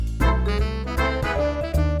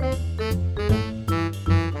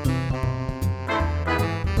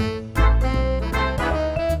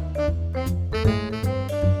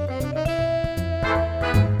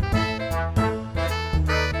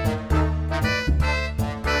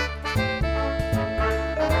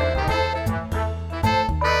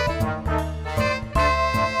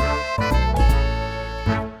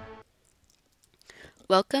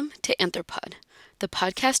Welcome to Anthropod, the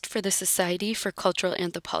podcast for the Society for Cultural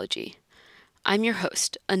Anthropology. I'm your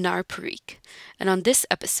host, Anar Parikh, and on this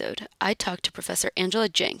episode, I talk to Professor Angela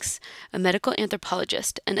Jenks, a medical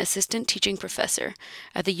anthropologist and assistant teaching professor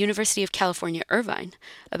at the University of California, Irvine,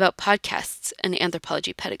 about podcasts and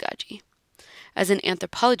anthropology pedagogy. As an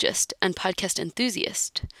anthropologist and podcast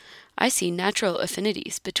enthusiast, I see natural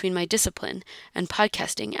affinities between my discipline and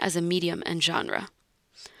podcasting as a medium and genre.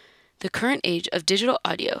 The current age of digital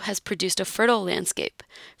audio has produced a fertile landscape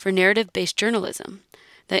for narrative-based journalism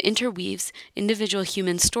that interweaves individual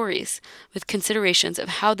human stories with considerations of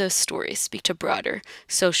how those stories speak to broader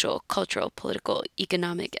social, cultural, political,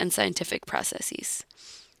 economic, and scientific processes.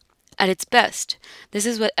 At its best, this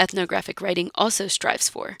is what ethnographic writing also strives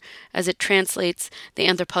for, as it translates the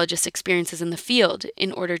anthropologist's experiences in the field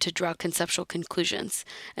in order to draw conceptual conclusions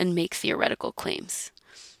and make theoretical claims.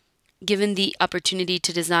 Given the opportunity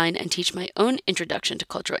to design and teach my own Introduction to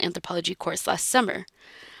Cultural Anthropology course last summer,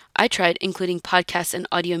 I tried including podcasts and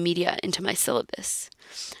audio media into my syllabus.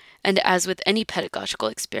 And as with any pedagogical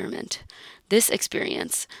experiment, this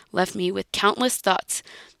experience left me with countless thoughts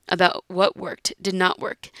about what worked, did not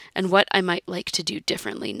work, and what I might like to do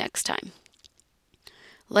differently next time.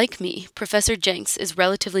 Like me, Professor Jenks is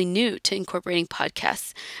relatively new to incorporating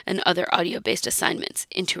podcasts and other audio-based assignments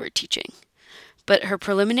into her teaching. But her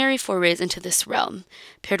preliminary forays into this realm,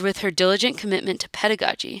 paired with her diligent commitment to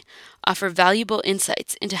pedagogy, offer valuable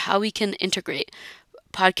insights into how we can integrate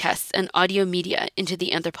podcasts and audio media into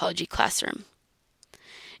the anthropology classroom.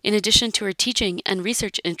 In addition to her teaching and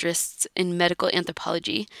research interests in medical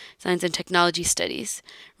anthropology, science and technology studies,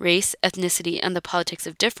 race, ethnicity, and the politics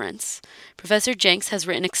of difference, Professor Jenks has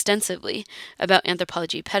written extensively about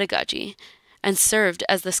anthropology pedagogy and served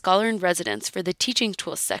as the scholar-in-residence for the Teaching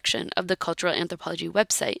Tools section of the Cultural Anthropology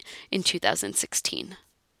website in 2016.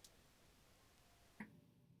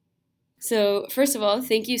 So, first of all,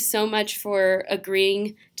 thank you so much for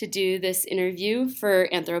agreeing to do this interview for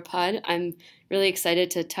Anthropod. I'm really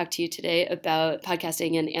excited to talk to you today about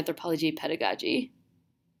podcasting and anthropology pedagogy.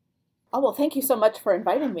 Oh, well, thank you so much for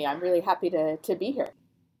inviting me. I'm really happy to be here.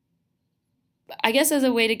 I guess as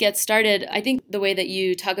a way to get started, I think the way that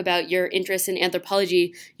you talk about your interest in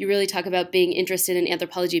anthropology, you really talk about being interested in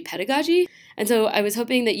anthropology pedagogy. And so I was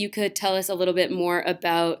hoping that you could tell us a little bit more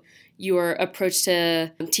about your approach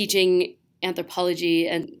to teaching anthropology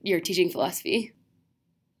and your teaching philosophy.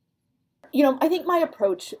 I think my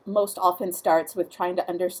approach most often starts with trying to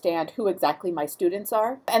understand who exactly my students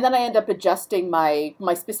are, and then I end up adjusting my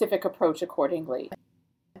specific approach accordingly.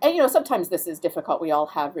 And sometimes this is difficult. We all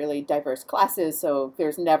have really diverse classes, so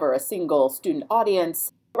there's never a single student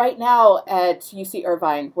audience. Right now at UC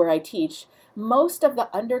Irvine, where I teach, most of the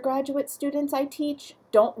undergraduate students I teach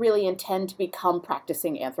don't really intend to become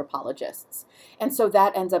practicing anthropologists. And so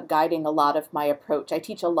that ends up guiding a lot of my approach. I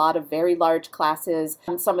teach a lot of very large classes,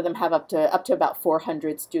 and some of them have up to about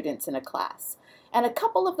 400 students in a class. And a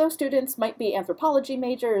couple of those students might be anthropology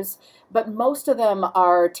majors, but most of them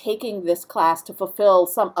are taking this class to fulfill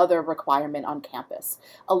some other requirement on campus.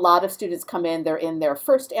 A lot of students come in, they're in their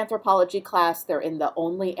first anthropology class, they're in the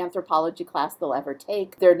only anthropology class they'll ever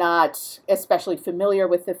take. They're not especially familiar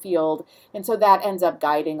with the field, and so that ends up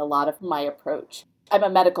guiding a lot of my approach. I'm a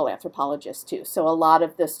medical anthropologist too, so a lot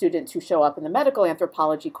of the students who show up in the medical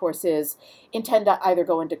anthropology courses intend to either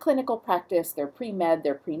go into clinical practice, they're pre-med,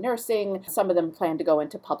 they're pre-nursing, some of them plan to go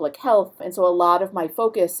into public health, and so a lot of my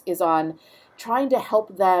focus is on trying to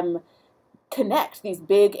help them connect these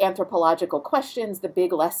big anthropological questions, the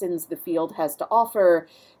big lessons the field has to offer,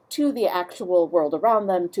 to the actual world around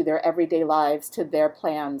them, to their everyday lives, to their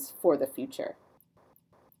plans for the future.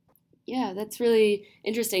 Yeah, that's really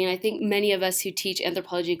interesting. And I think many of us who teach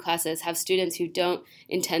anthropology classes have students who don't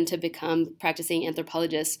intend to become practicing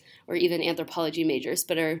anthropologists or even anthropology majors,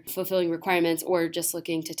 but are fulfilling requirements or just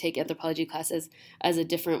looking to take anthropology classes as a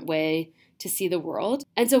different way to see the world.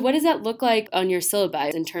 And so what does that look like on your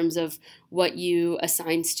syllabi in terms of what you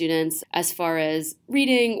assign students as far as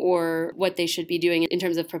reading or what they should be doing in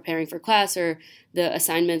terms of preparing for class or the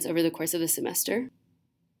assignments over the course of the semester?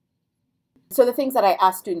 So the things that I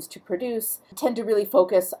ask students to produce tend to really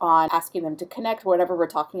focus on asking them to connect whatever we're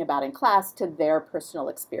talking about in class to their personal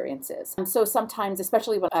experiences. And so sometimes,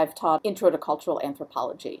 especially when I've taught Intro to Cultural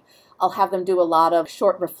Anthropology, I'll have them do a lot of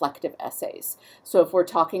short reflective essays. So if we're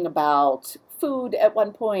talking about food at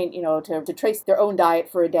one point, to trace their own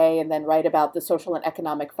diet for a day and then write about the social and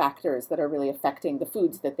economic factors that are really affecting the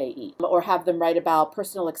foods that they eat, or have them write about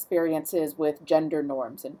personal experiences with gender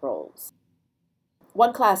norms and roles.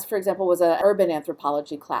 One class, for example, was an urban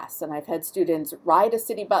anthropology class, and I've had students ride a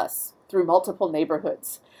city bus through multiple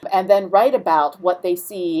neighborhoods and then write about what they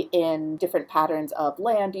see in different patterns of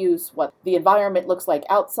land use, what the environment looks like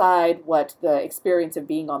outside, what the experience of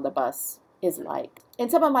being on the bus is like. In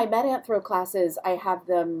some of my MedAnthro classes, I have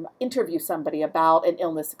them interview somebody about an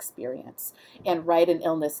illness experience and write an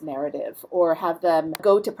illness narrative, or have them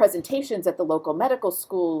go to presentations at the local medical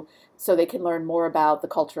school so they can learn more about the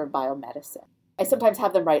culture of biomedicine. I sometimes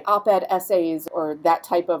have them write op-ed essays or that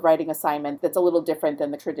type of writing assignment that's a little different than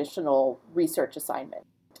the traditional research assignment.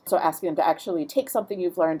 So asking them to actually take something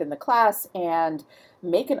you've learned in the class and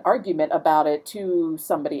make an argument about it to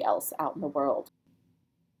somebody else out in the world.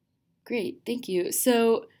 Great, thank you.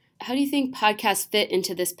 So how do you think podcasts fit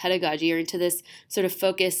into this pedagogy or into this sort of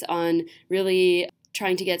focus on really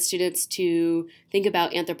trying to get students to think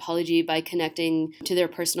about anthropology by connecting to their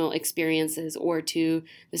personal experiences or to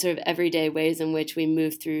the sort of everyday ways in which we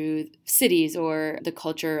move through cities or the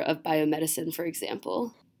culture of biomedicine, for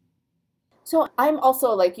example? So I'm also,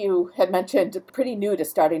 like you had mentioned, pretty new to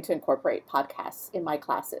starting to incorporate podcasts in my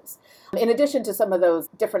classes. In addition to some of those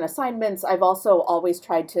different assignments, I've also always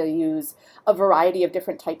tried to use a variety of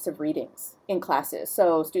different types of readings in classes.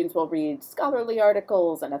 So students will read scholarly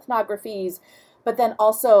articles and ethnographies, but then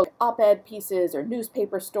also op-ed pieces or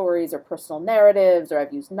newspaper stories or personal narratives, or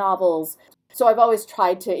I've used novels. So I've always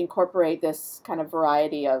tried to incorporate this kind of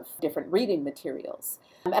variety of different reading materials.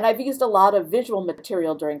 And I've used a lot of visual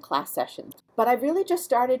material during class sessions, but I've really just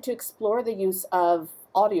started to explore the use of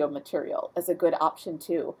audio material as a good option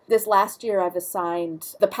too. This last year, I've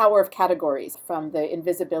assigned The Power of Categories from the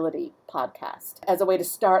Invisibility podcast as a way to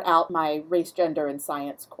start out my race, gender, and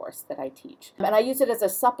science course that I teach. And I use it as a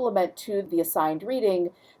supplement to the assigned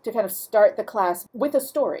reading to kind of start the class with a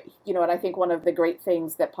story. And I think one of the great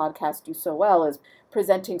things that podcasts do so well is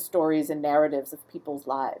presenting stories and narratives of people's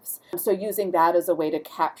lives. So using that as a way to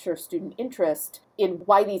capture student interest in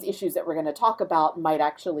why these issues that we're going to talk about might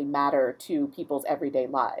actually matter to people's everyday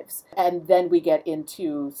lives. And then we get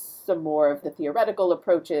into some more of the theoretical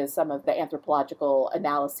approaches, some of the anthropological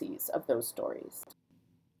analyses of those stories.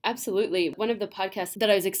 Absolutely. One of the podcasts that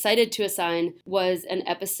I was excited to assign was an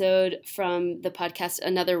episode from the podcast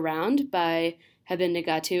Another Round by Heben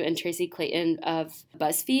Nagatu and Tracy Clayton of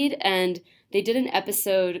BuzzFeed. And they did an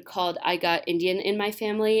episode called I Got Indian in My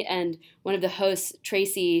Family. And one of the hosts,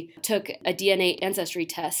 Tracy, took a DNA ancestry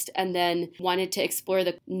test and then wanted to explore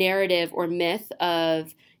the narrative or myth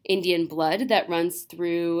of Indian blood that runs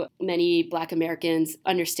through many Black Americans'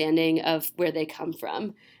 understanding of where they come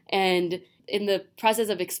from. And in the process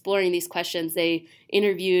of exploring these questions, they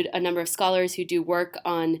interviewed a number of scholars who do work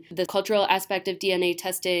on the cultural aspect of DNA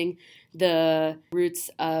testing, the roots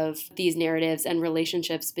of these narratives and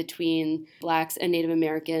relationships between Blacks and Native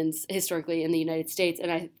Americans historically in the United States.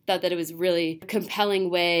 And I thought that it was a really compelling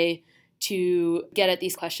way to get at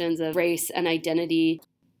these questions of race and identity.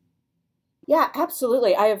 Yeah,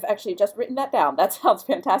 absolutely. I have actually just written that down. That sounds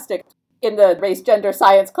fantastic. In the race, gender,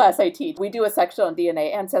 science class I teach, we do a section on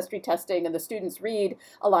DNA ancestry testing, and the students read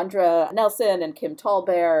Alondra Nelson and Kim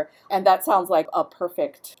Tallbear, and that sounds like a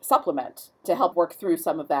perfect supplement to help work through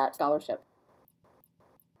some of that scholarship.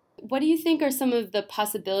 What do you think are some of the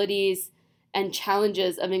possibilities and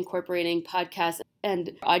challenges of incorporating podcasts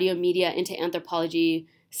and audio media into anthropology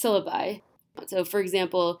syllabi? So, for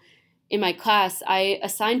example, in my class, I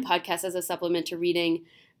assigned podcasts as a supplement to reading,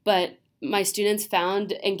 but my students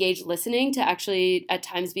found engaged listening to actually at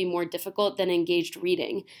times be more difficult than engaged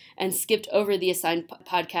reading and skipped over the assigned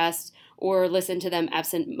podcasts or listened to them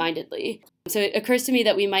absent-mindedly. So it occurs to me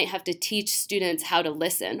that we might have to teach students how to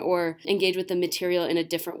listen or engage with the material in a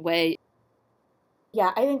different way.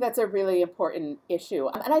 Yeah, I think that's a really important issue.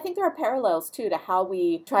 And I think there are parallels, too, to how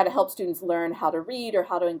we try to help students learn how to read or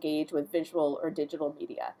how to engage with visual or digital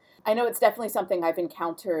media. I know it's definitely something I've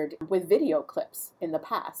encountered with video clips in the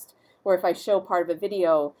past, where if I show part of a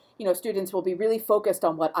video, students will be really focused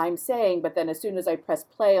on what I'm saying, but then as soon as I press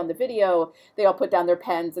play on the video, they all put down their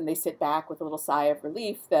pens and they sit back with a little sigh of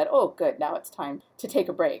relief that, oh, good, now it's time to take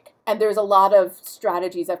a break. And there's a lot of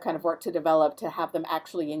strategies I've kind of worked to develop to have them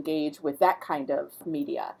actually engage with that kind of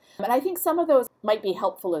media. And I think some of those might be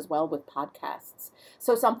helpful as well with podcasts.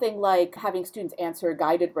 So something like having students answer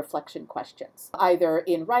guided reflection questions, either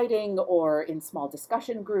in writing or in small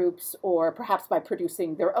discussion groups, or perhaps by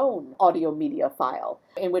producing their own audio media file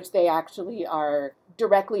in which they actually are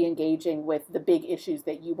directly engaging with the big issues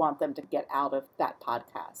that you want them to get out of that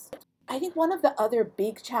podcast. I think one of the other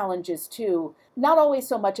big challenges too, not always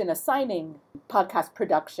so much in assigning podcast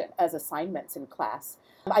production as assignments in class,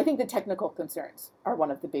 I think the technical concerns are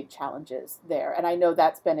one of the big challenges there. And I know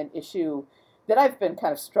that's been an issue that I've been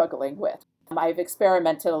kind of struggling with. I've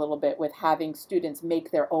experimented a little bit with having students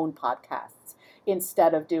make their own podcasts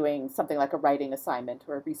instead of doing something like a writing assignment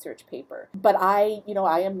or a research paper. But I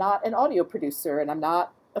am not an audio producer, and I'm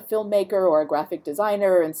not a filmmaker or a graphic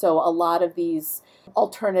designer. And so a lot of these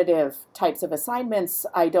alternative types of assignments,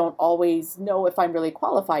 I don't always know if I'm really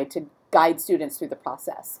qualified to guide students through the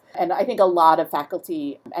process. And I think a lot of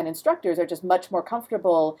faculty and instructors are just much more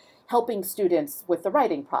comfortable helping students with the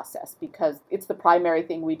writing process because it's the primary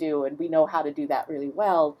thing we do and we know how to do that really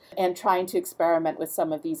well. And trying to experiment with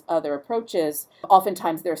some of these other approaches,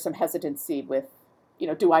 oftentimes there's some hesitancy with,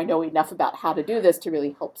 do I know enough about how to do this to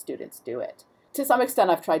really help students do it? To some extent,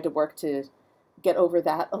 I've tried to work to get over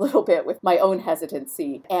that a little bit with my own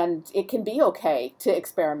hesitancy. And it can be okay to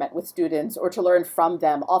experiment with students or to learn from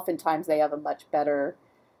them. Oftentimes they have a much better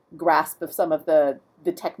grasp of some of the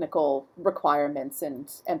technical requirements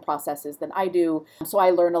and processes than I do. So I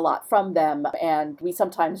learn a lot from them, and we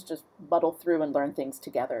sometimes just muddle through and learn things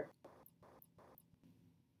together.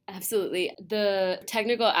 Absolutely. The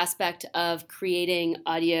technical aspect of creating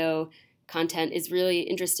audio content is really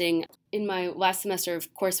interesting. In my last semester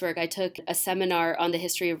of coursework, I took a seminar on the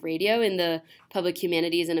history of radio in the Public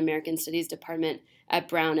Humanities and American Studies department at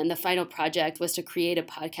Brown, and the final project was to create a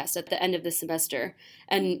podcast at the end of the semester.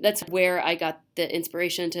 And that's where I got the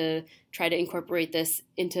inspiration to try to incorporate this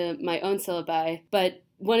into my own syllabi. But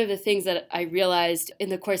one of the things that I realized in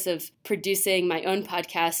the course of producing my own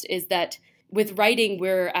podcast is that with writing,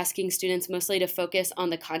 we're asking students mostly to focus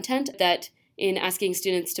on the content, that in asking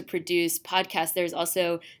students to produce podcasts, there's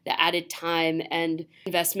also the added time and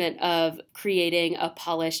investment of creating a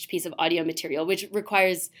polished piece of audio material, which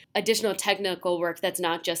requires additional technical work that's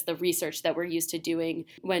not just the research that we're used to doing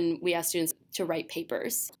when we ask students to write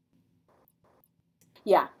papers.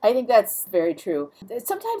 Yeah, I think that's very true.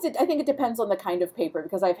 Sometimes I think it depends on the kind of paper,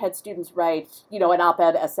 because I've had students write, an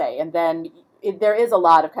op-ed essay, and then there is a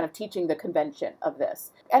lot of kind of teaching the convention of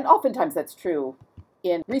this. And oftentimes that's true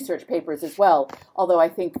in research papers as well, although I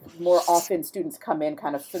think more often students come in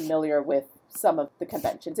kind of familiar with some of the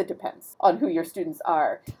conventions. It depends on who your students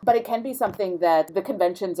are. But it can be something that the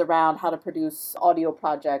conventions around how to produce audio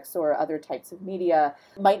projects or other types of media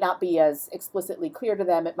might not be as explicitly clear to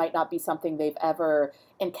them. It might not be something they've ever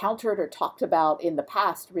encountered or talked about in the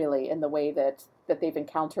past, really, in the way that they've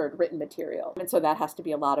encountered written material. And so that has to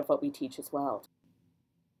be a lot of what we teach as well.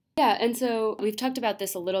 Yeah, and so we've talked about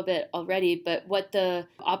this a little bit already, but what the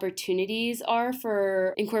opportunities are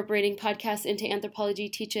for incorporating podcasts into anthropology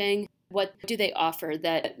teaching, what do they offer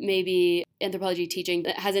that maybe anthropology teaching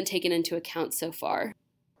hasn't taken into account so far?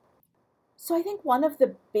 So I think one of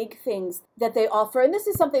the big things that they offer, and this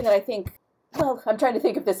is something that I think, I'm trying to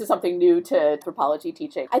think if this is something new to anthropology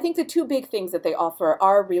teaching. I think the two big things that they offer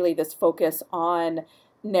are really this focus on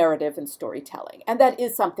narrative and storytelling. And that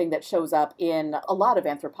is something that shows up in a lot of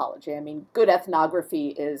anthropology. I mean, good ethnography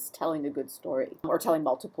is telling a good story or telling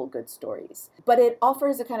multiple good stories. But it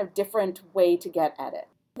offers a kind of different way to get at it.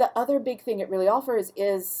 The other big thing it really offers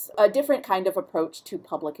is a different kind of approach to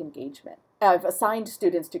public engagement. I've assigned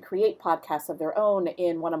students to create podcasts of their own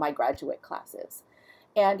in one of my graduate classes.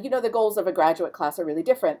 And, the goals of a graduate class are really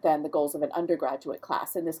different than the goals of an undergraduate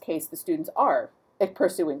class. In this case, the students are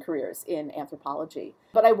pursuing careers in anthropology.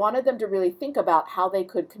 But I wanted them to really think about how they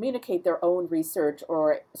could communicate their own research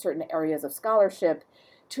or certain areas of scholarship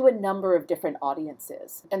to a number of different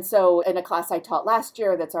audiences. And so in a class I taught last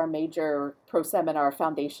year, that's our major pro-seminar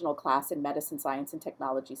foundational class in medicine, science, and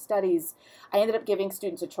technology studies, I ended up giving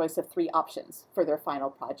students a choice of 3 options for their final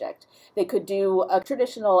project. They could do a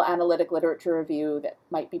traditional analytic literature review that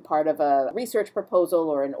might be part of a research proposal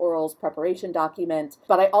or an orals preparation document,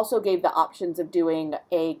 but I also gave the options of doing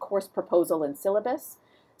a course proposal and syllabus.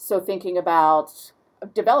 So thinking about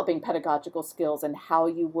developing pedagogical skills and how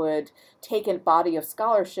you would take a body of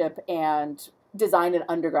scholarship and design an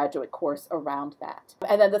undergraduate course around that.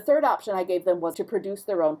 And then the third option I gave them was to produce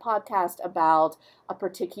their own podcast about a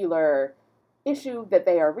particular issue that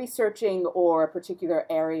they are researching or a particular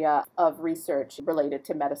area of research related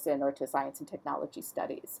to medicine or to science and technology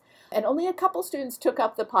studies. And only a couple students took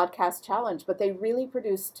up the podcast challenge, but they really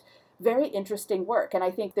produced very interesting work. And I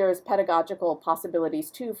think there's pedagogical possibilities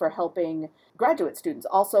too for helping graduate students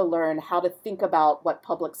also learn how to think about what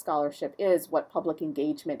public scholarship is, what public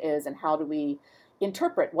engagement is, and how do we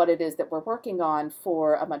interpret what it is that we're working on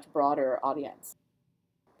for a much broader audience.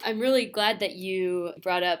 I'm really glad that you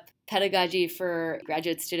brought up pedagogy for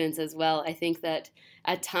graduate students as well. I think that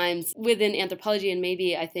at times within anthropology, and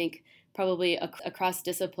maybe I think probably across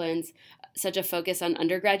disciplines, such a focus on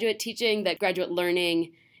undergraduate teaching that graduate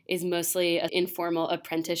learning is mostly an informal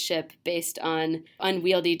apprenticeship based on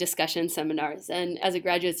unwieldy discussion seminars. And as a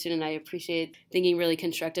graduate student, I appreciate thinking really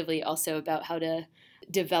constructively also about how to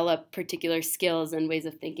develop particular skills and ways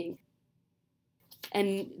of thinking.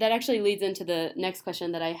 And that actually leads into the next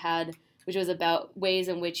question that I had, which was about ways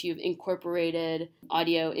in which you've incorporated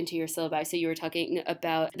audio into your syllabi. So you were talking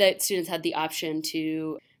about that students had the option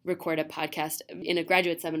to record a podcast in a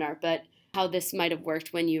graduate seminar, but how this might have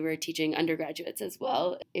worked when you were teaching undergraduates as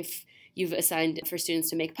well. If you've assigned for students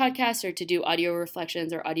to make podcasts or to do audio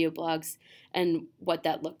reflections or audio blogs, and what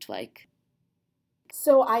that looked like.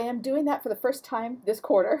 So I am doing that for the first time this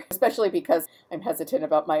quarter, especially because I'm hesitant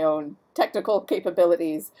about my own technical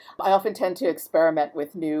capabilities. I often tend to experiment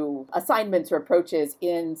with new assignments or approaches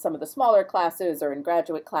in some of the smaller classes or in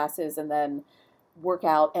graduate classes, and then work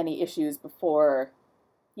out any issues before,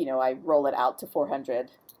 I roll it out to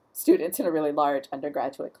 400 students in a really large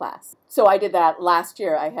undergraduate class. So I did that last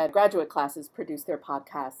year. I had graduate classes produce their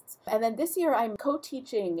podcasts. And then this year I'm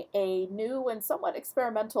co-teaching a new and somewhat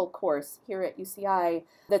experimental course here at UCI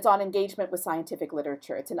that's on engagement with scientific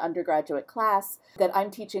literature. It's an undergraduate class that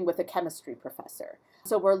I'm teaching with a chemistry professor.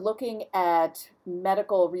 So we're looking at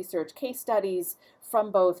medical research case studies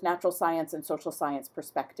from both natural science and social science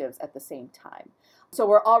perspectives at the same time. So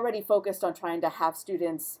we're already focused on trying to have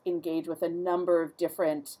students engage with a number of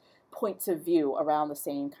different points of view around the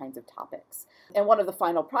same kinds of topics. And one of the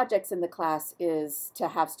final projects in the class is to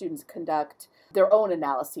have students conduct their own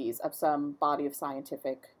analyses of some body of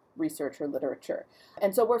scientific research or literature.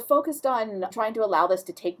 And so we're focused on trying to allow this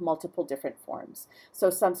to take multiple different forms. So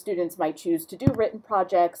some students might choose to do written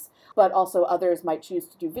projects, but also others might choose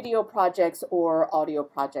to do video projects or audio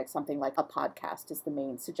projects. Something like a podcast is the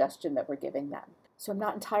main suggestion that we're giving them. So I'm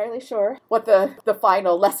not entirely sure what the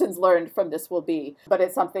final lessons learned from this will be, but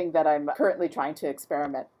it's something that I'm currently trying to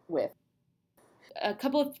experiment with. A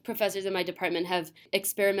couple of professors in my department have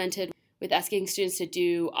experimented with asking students to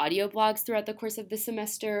do audio blogs throughout the course of the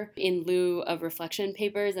semester in lieu of reflection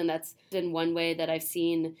papers. And that's been one way that I've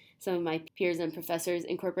seen some of my peers and professors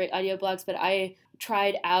incorporate audio blogs. But I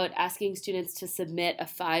tried out asking students to submit a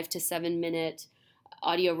 5 to 7 minute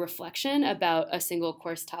audio reflection about a single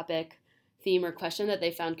course topic, theme, or question that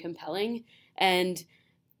they found compelling. And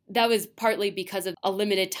that was partly because of a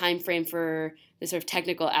limited time frame for the sort of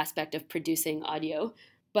technical aspect of producing audio.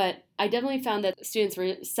 But I definitely found that students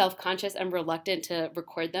were self-conscious and reluctant to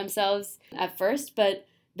record themselves at first, but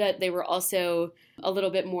that they were also a little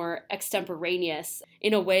bit more extemporaneous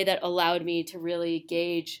in a way that allowed me to really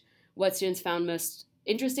gauge what students found most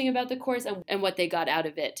interesting about the course and what they got out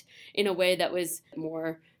of it in a way that was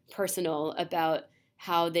more personal about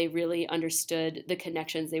how they really understood the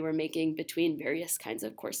connections they were making between various kinds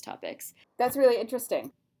of course topics. That's really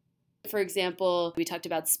interesting. For example, we talked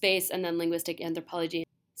about space and then linguistic anthropology.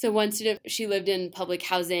 So one student, she lived in public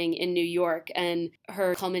housing in New York, and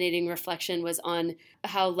her culminating reflection was on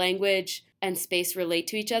how language and space relate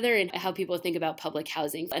to each other and how people think about public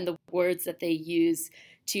housing and the words that they use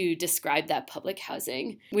to describe that public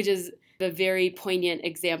housing, which is a very poignant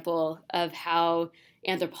example of how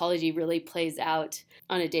anthropology really plays out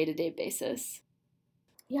on a day-to-day basis.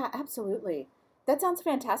 Yeah, absolutely. That sounds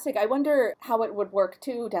fantastic. I wonder how it would work,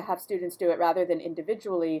 too, to have students do it rather than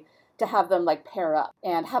individually, to have them pair up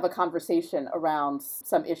and have a conversation around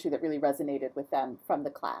some issue that really resonated with them from the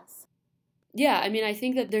class. Yeah, I mean, I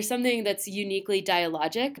think that there's something that's uniquely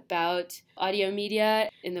dialogic about audio media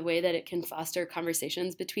in the way that it can foster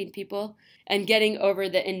conversations between people. And getting over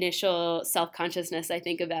the initial self-consciousness, I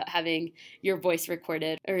think, about having your voice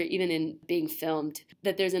recorded or even in being filmed,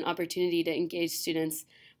 that there's an opportunity to engage students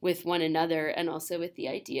with one another and also with the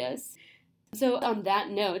ideas. So on that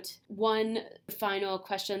note, one final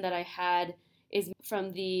question that I had is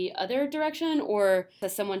from the other direction, or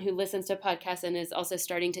as someone who listens to podcasts and is also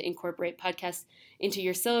starting to incorporate podcasts into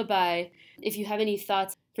your syllabi, if you have any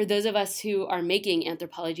thoughts for those of us who are making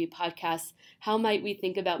anthropology podcasts, how might we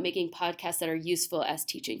think about making podcasts that are useful as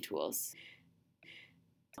teaching tools?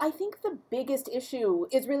 I think the biggest issue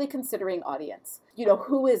is really considering audience.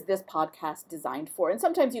 Who is this podcast designed for? And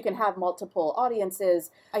sometimes you can have multiple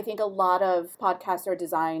audiences. I think a lot of podcasts are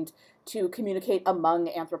designed to communicate among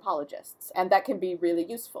anthropologists, and that can be really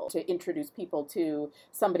useful to introduce people to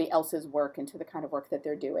somebody else's work and to the kind of work that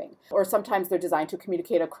they're doing. Or sometimes they're designed to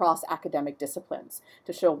communicate across academic disciplines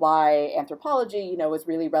to show why anthropology, is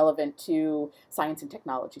really relevant to science and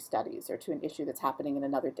technology studies or to an issue that's happening in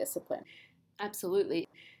another discipline. Absolutely.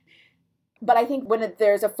 But I think when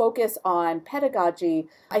there's a focus on pedagogy,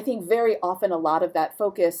 I think very often a lot of that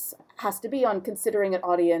focus has to be on considering an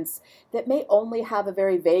audience that may only have a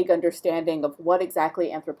very vague understanding of what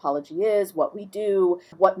exactly anthropology is, what we do,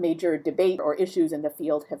 what major debate or issues in the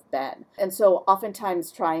field have been. And so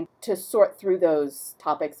oftentimes trying to sort through those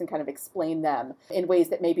topics and kind of explain them in ways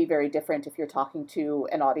that may be very different if you're talking to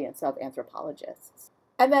an audience of anthropologists.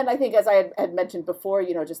 And then I think, as I had mentioned before,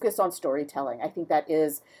 just this on storytelling. I think that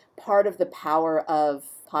is part of the power of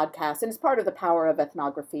podcasts, and it's part of the power of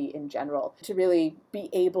ethnography in general, to really be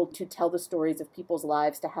able to tell the stories of people's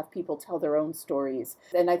lives, to have people tell their own stories.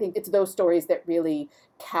 And I think it's those stories that really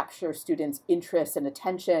capture students' interest and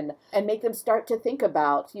attention and make them start to think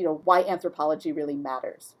about, why anthropology really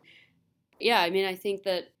matters. Yeah, I think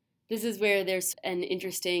that this is where there's an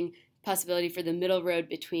interesting possibility for the middle road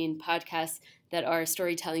between podcasts that are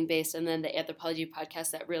storytelling based and then the anthropology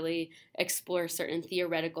podcasts that really explore certain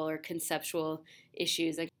theoretical or conceptual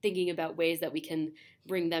issues, like thinking about ways that we can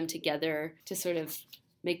bring them together to sort of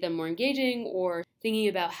make them more engaging, or thinking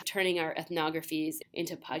about turning our ethnographies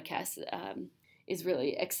into podcasts is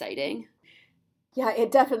really exciting. Yeah,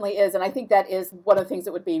 it definitely is. And I think that is one of the things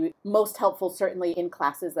that would be most helpful, certainly in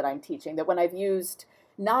classes that I'm teaching, that when I've used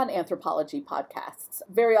non-anthropology podcasts,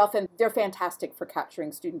 very often they're fantastic for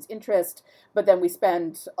capturing students' interest, but then we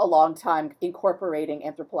spend a long time incorporating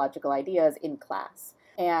anthropological ideas in class.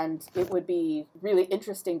 And it would be really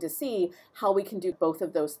interesting to see how we can do both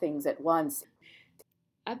of those things at once.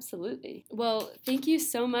 Absolutely. Well, thank you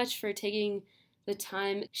so much for taking the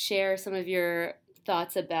time to share some of your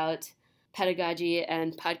thoughts about pedagogy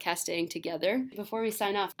and podcasting together. Before we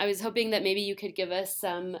sign off, I was hoping that maybe you could give us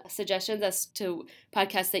some suggestions as to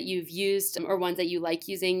podcasts that you've used or ones that you like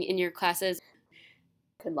using in your classes.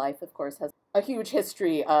 American Life, of course, has a huge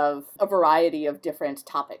history of a variety of different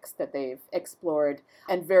topics that they've explored,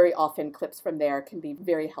 and very often clips from there can be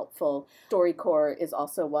very helpful. StoryCorps is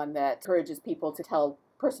also one that encourages people to tell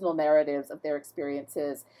personal narratives of their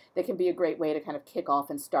experiences. That can be a great way to kind of kick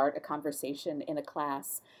off and start a conversation in a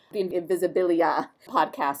class. The Invisibilia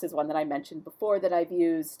podcast is one that I mentioned before that I've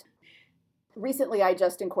used. Recently, I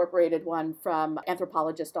just incorporated one from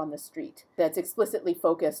Anthropologist on the Street that's explicitly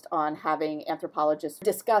focused on having anthropologists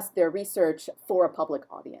discuss their research for a public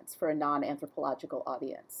audience, for a non-anthropological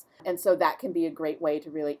audience. And so that can be a great way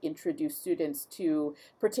to really introduce students to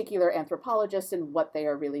particular anthropologists and what they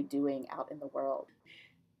are really doing out in the world.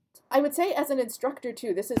 I would say as an instructor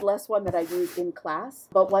too, this is less one that I use in class,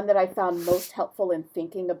 but one that I found most helpful in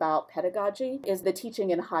thinking about pedagogy is the Teaching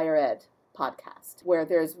in Higher Ed podcast, where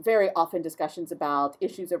there's very often discussions about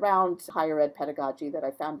issues around higher ed pedagogy that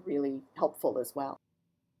I found really helpful as well.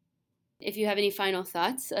 If you have any final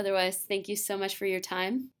thoughts, otherwise, thank you so much for your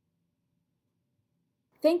time.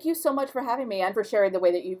 Thank you so much for having me and for sharing the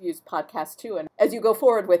way that you've used podcasts too, and as you go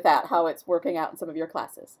forward with that, how it's working out in some of your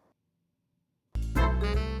classes.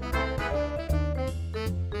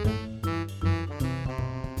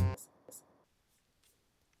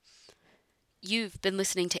 You've been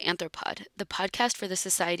listening to Anthropod, the podcast for the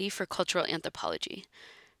Society for Cultural Anthropology.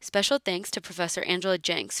 Special thanks to Professor Angela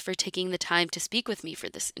Jenks for taking the time to speak with me for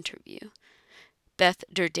this interview. Beth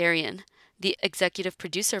Derderian, the executive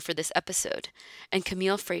producer for this episode, and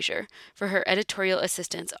Camille Frazier for her editorial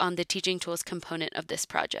assistance on the teaching tools component of this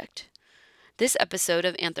project. This episode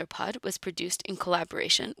of Anthropod was produced in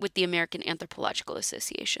collaboration with the American Anthropological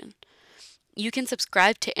Association. You can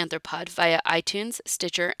subscribe to Anthropod via iTunes,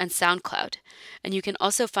 Stitcher, and SoundCloud, and you can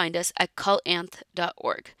also find us at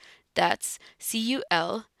culanth.org. That's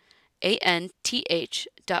culanth.org.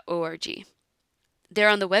 There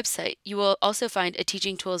on the website, you will also find a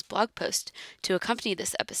Teaching Tools blog post to accompany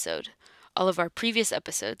this episode, all of our previous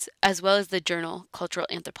episodes, as well as the journal Cultural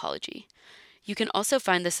Anthropology. You can also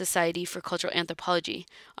find the Society for Cultural Anthropology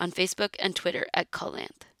on Facebook and Twitter at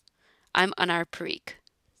Culanth. I'm Anar Parikh.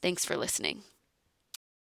 Thanks for listening.